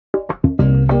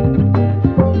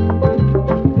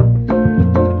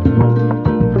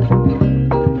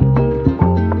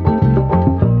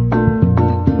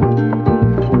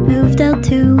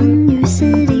to a new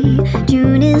city.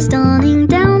 June is dawning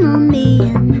down on me,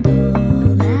 and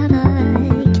all that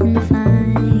I can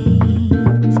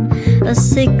find, a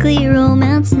sickly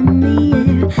romance in the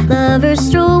air. Lovers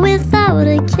stroll without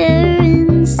a care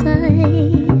in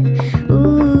sight.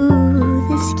 Ooh,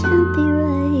 this can't be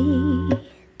right,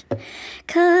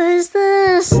 'cause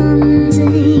the sun's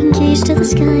engaged to the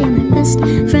sky, and my best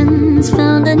friend's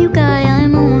found a new guy.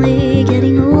 I'm only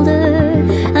getting older,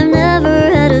 I've never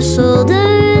had a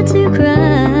shoulder to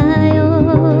cry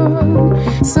on,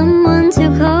 someone to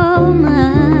call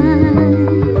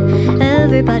mine.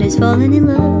 Everybody's falling in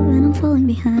love, and I'm falling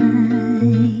behind.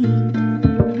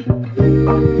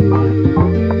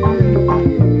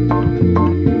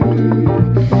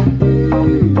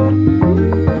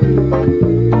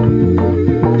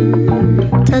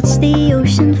 Touched the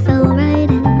ocean, fell right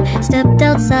in, stepped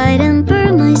outside and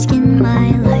burned my skin. My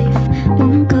life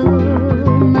won't go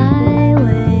my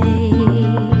way.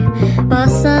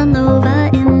 Bossa Nova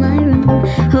in my room,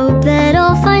 hope that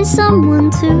I'll find someone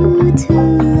to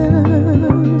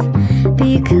love,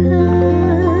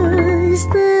 because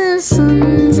the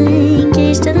sun's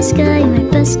engaged to the sky. My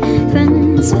best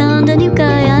friend's found a new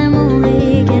guy. I'm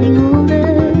only getting older,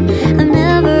 I've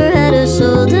never had a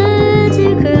shoulder to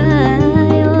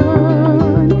cry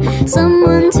on,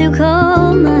 someone to call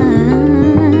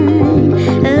mine.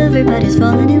 Everybody's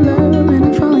falling in love, and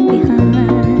I'm falling behind.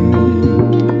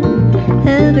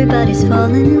 Everybody's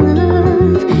falling in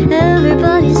love,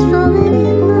 everybody's falling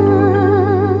in love.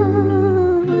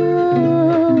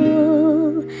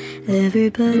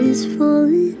 Everybody's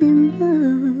falling in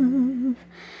love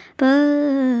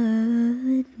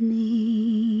but me.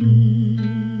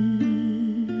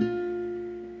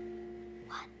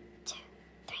 1, 2,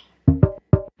 3.